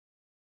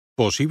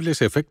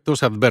Posibles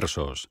efectos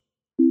adversos.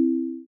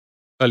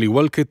 Al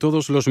igual que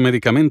todos los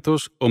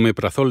medicamentos,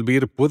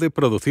 omeprazol-vir puede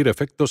producir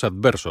efectos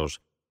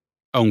adversos,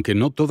 aunque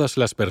no todas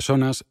las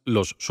personas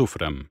los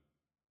sufran.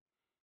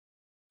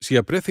 Si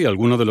aprecia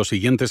alguno de los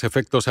siguientes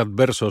efectos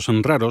adversos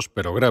raros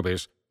pero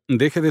graves,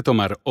 deje de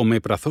tomar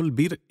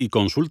omeprazol-vir y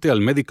consulte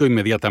al médico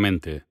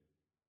inmediatamente.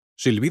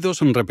 Silbidos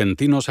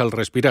repentinos al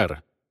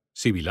respirar,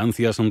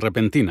 sibilancias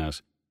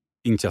repentinas,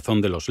 hinchazón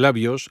de los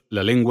labios,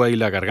 la lengua y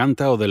la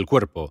garganta o del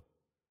cuerpo,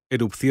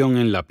 erupción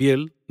en la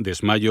piel,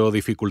 desmayo o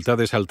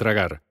dificultades al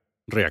tragar,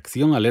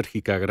 reacción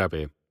alérgica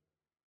grave.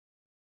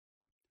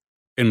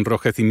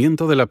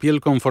 Enrojecimiento de la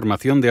piel con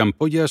formación de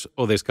ampollas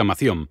o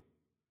descamación.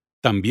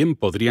 También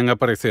podrían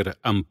aparecer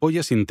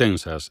ampollas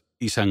intensas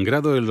y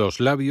sangrado en los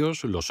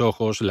labios, los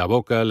ojos, la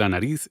boca, la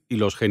nariz y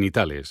los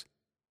genitales.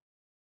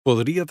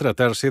 Podría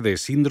tratarse de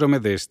síndrome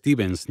de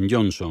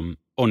Stevens-Johnson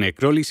o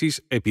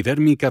necrólisis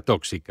epidérmica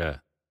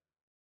tóxica.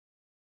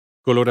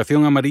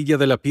 Coloración amarilla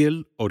de la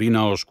piel,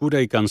 orina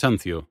oscura y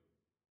cansancio,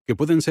 que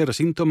pueden ser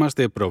síntomas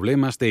de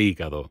problemas de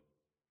hígado.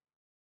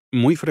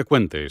 Muy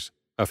frecuentes,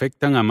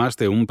 afectan a más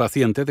de un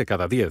paciente de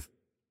cada 10.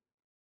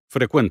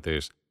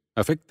 Frecuentes,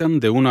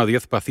 afectan de 1 a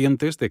 10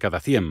 pacientes de cada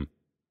 100.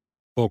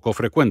 Poco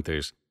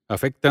frecuentes,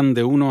 afectan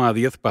de 1 a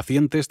 10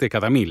 pacientes de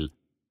cada 1000.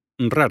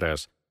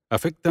 Raras,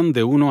 afectan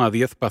de 1 a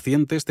 10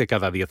 pacientes de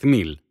cada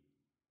 10.000.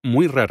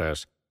 Muy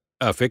raras,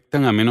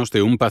 afectan a menos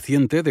de un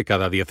paciente de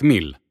cada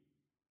 10.000.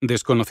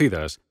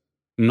 Desconocidas,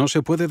 no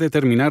se puede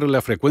determinar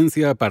la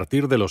frecuencia a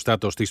partir de los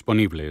datos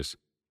disponibles.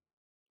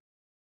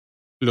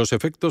 Los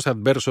efectos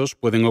adversos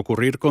pueden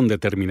ocurrir con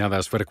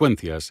determinadas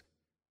frecuencias,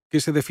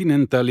 que se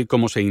definen tal y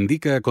como se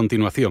indica a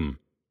continuación.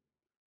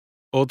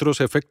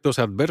 Otros efectos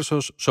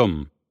adversos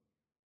son: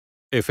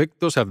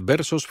 efectos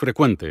adversos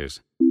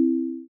frecuentes,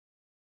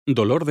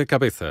 dolor de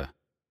cabeza,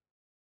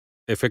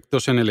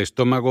 efectos en el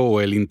estómago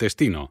o el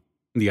intestino,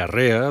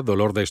 diarrea,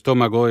 dolor de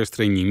estómago,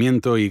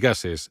 estreñimiento y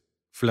gases,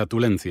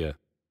 flatulencia,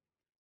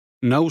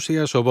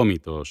 náuseas o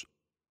vómitos,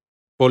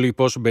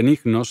 pólipos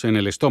benignos en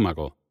el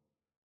estómago,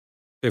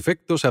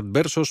 efectos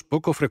adversos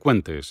poco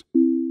frecuentes,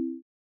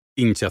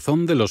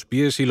 hinchazón de los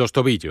pies y los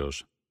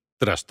tobillos,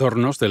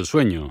 trastornos del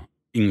sueño,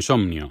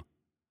 insomnio,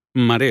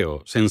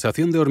 mareo,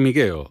 sensación de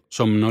hormigueo,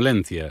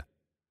 somnolencia,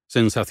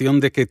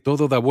 sensación de que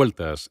todo da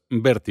vueltas,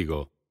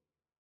 vértigo,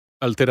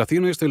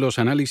 alteraciones de los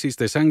análisis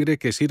de sangre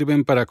que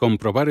sirven para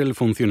comprobar el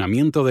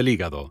funcionamiento del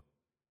hígado,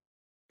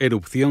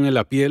 erupción en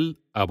la piel,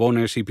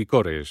 abones y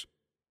picores,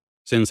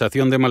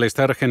 sensación de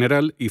malestar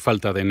general y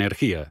falta de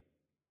energía.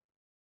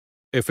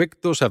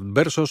 Efectos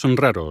adversos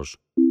raros.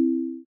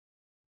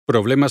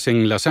 Problemas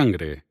en la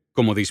sangre,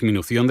 como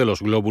disminución de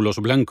los glóbulos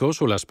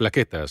blancos o las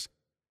plaquetas.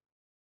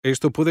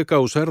 Esto puede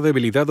causar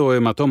debilidad o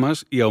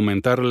hematomas y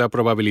aumentar la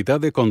probabilidad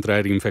de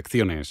contraer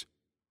infecciones.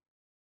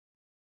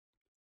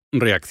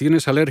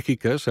 Reacciones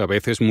alérgicas, a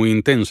veces muy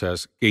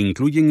intensas, que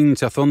incluyen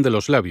hinchazón de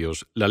los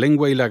labios, la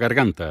lengua y la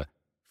garganta,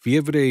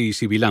 fiebre y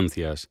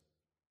sibilancias.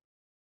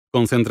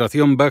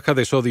 Concentración baja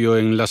de sodio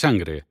en la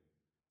sangre.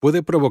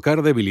 Puede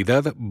provocar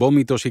debilidad,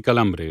 vómitos y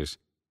calambres.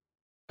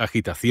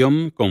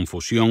 Agitación,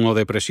 confusión o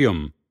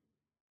depresión.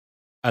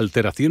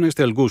 Alteraciones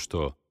del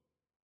gusto.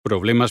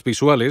 Problemas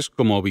visuales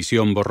como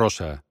visión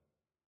borrosa.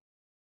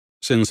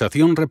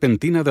 Sensación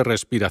repentina de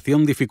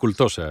respiración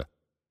dificultosa.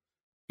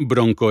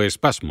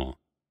 Broncoespasmo.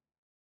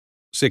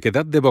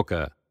 Sequedad de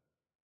boca.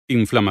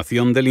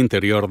 Inflamación del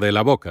interior de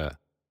la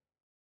boca.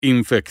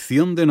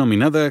 Infección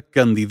denominada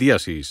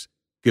candidiasis,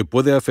 que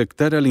puede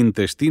afectar al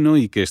intestino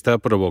y que está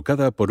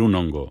provocada por un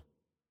hongo.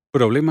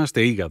 Problemas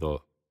de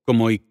hígado,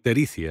 como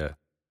ictericia,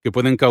 que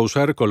pueden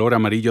causar color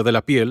amarillo de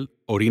la piel,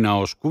 orina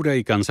oscura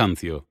y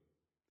cansancio.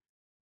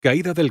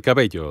 Caída del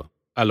cabello,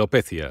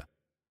 alopecia.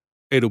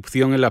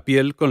 Erupción en la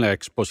piel con la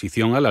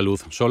exposición a la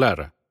luz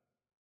solar.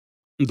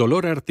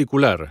 Dolor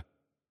articular,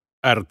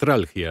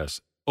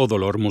 artralgias o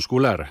dolor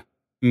muscular,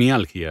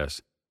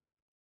 mialgias.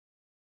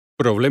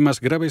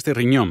 Problemas graves de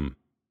riñón,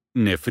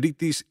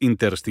 nefritis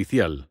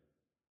intersticial.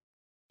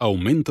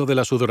 Aumento de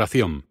la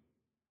sudoración.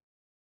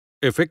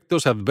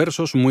 Efectos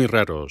adversos muy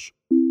raros.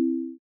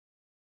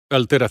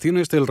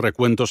 Alteraciones del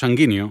recuento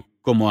sanguíneo,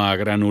 como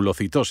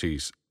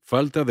agranulocitosis,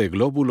 falta de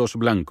glóbulos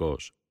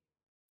blancos.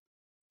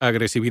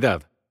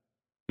 Agresividad.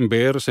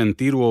 Ver,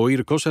 sentir u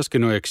oír cosas que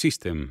no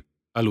existen.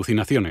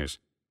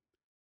 Alucinaciones.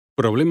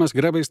 Problemas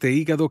graves de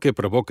hígado que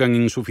provocan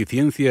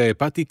insuficiencia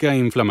hepática e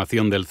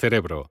inflamación del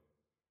cerebro.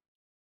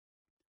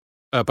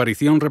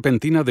 Aparición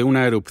repentina de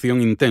una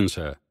erupción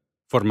intensa.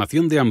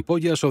 Formación de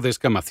ampollas o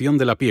descamación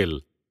de la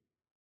piel.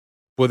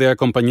 Puede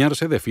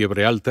acompañarse de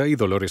fiebre alta y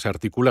dolores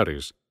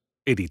articulares,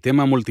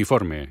 eritema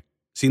multiforme,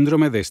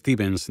 síndrome de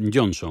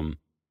Stevens-Johnson,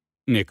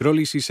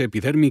 necrólisis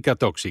epidérmica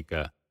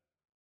tóxica,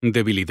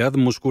 debilidad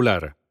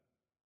muscular,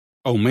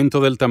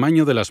 aumento del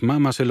tamaño de las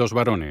mamas en los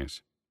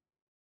varones,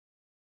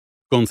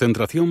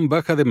 concentración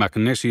baja de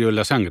magnesio en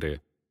la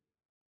sangre.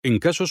 En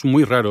casos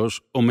muy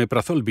raros,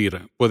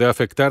 omeprazol-vir puede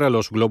afectar a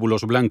los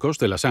glóbulos blancos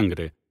de la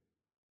sangre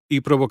y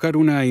provocar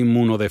una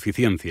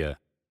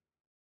inmunodeficiencia.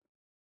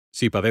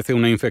 Si padece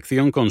una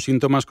infección con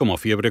síntomas como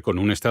fiebre con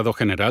un estado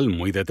general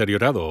muy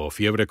deteriorado o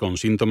fiebre con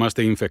síntomas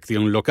de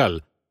infección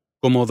local,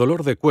 como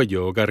dolor de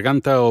cuello,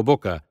 garganta o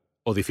boca,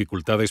 o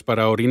dificultades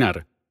para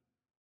orinar,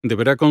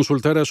 deberá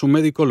consultar a su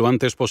médico lo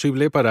antes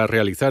posible para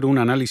realizar un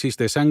análisis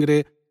de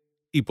sangre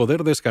y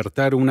poder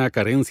descartar una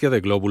carencia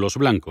de glóbulos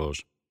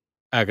blancos,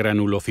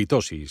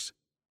 agranulocitosis.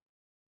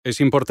 Es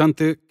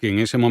importante que en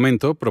ese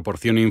momento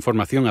proporcione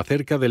información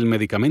acerca del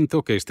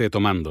medicamento que esté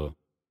tomando.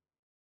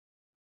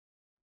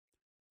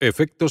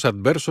 Efectos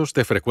adversos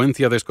de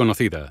frecuencia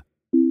desconocida.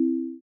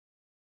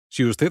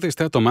 Si usted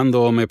está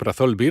tomando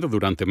omeprazol-vir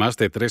durante más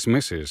de 3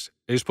 meses,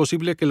 es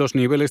posible que los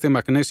niveles de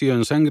magnesio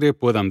en sangre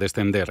puedan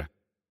descender.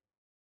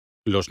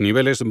 Los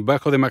niveles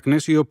bajos de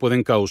magnesio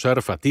pueden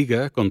causar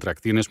fatiga,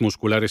 contracciones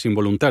musculares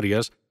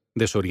involuntarias,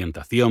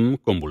 desorientación,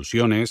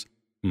 convulsiones,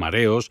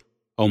 mareos,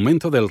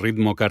 aumento del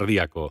ritmo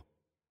cardíaco.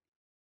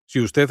 Si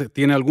usted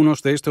tiene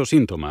algunos de estos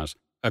síntomas,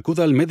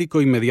 acuda al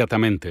médico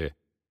inmediatamente.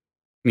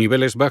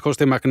 Niveles bajos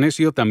de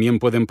magnesio también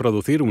pueden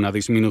producir una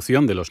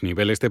disminución de los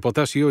niveles de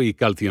potasio y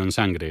calcio en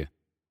sangre.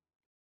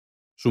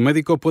 Su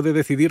médico puede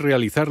decidir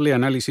realizarle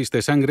análisis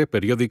de sangre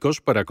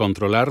periódicos para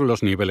controlar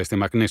los niveles de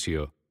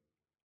magnesio.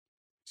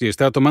 Si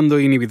está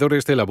tomando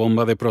inhibidores de la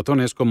bomba de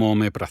protones como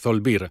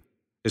omeprazol-vir,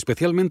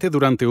 especialmente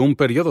durante un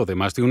periodo de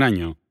más de un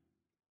año,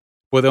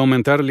 puede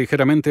aumentar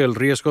ligeramente el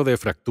riesgo de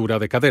fractura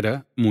de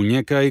cadera,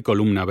 muñeca y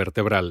columna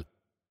vertebral.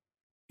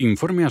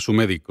 Informe a su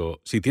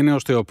médico si tiene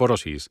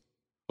osteoporosis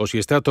o si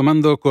está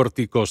tomando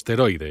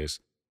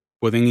corticosteroides.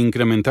 Pueden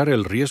incrementar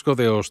el riesgo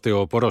de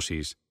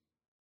osteoporosis.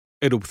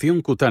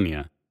 Erupción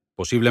cutánea,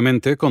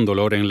 posiblemente con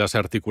dolor en las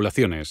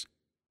articulaciones.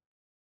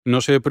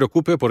 No se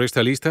preocupe por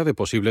esta lista de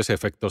posibles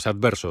efectos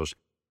adversos.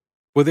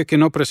 Puede que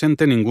no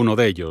presente ninguno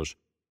de ellos.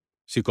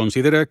 Si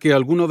considera que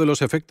alguno de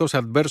los efectos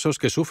adversos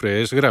que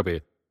sufre es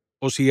grave,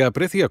 o si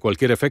aprecia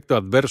cualquier efecto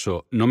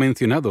adverso no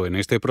mencionado en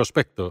este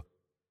prospecto,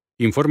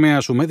 informe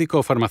a su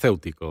médico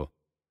farmacéutico.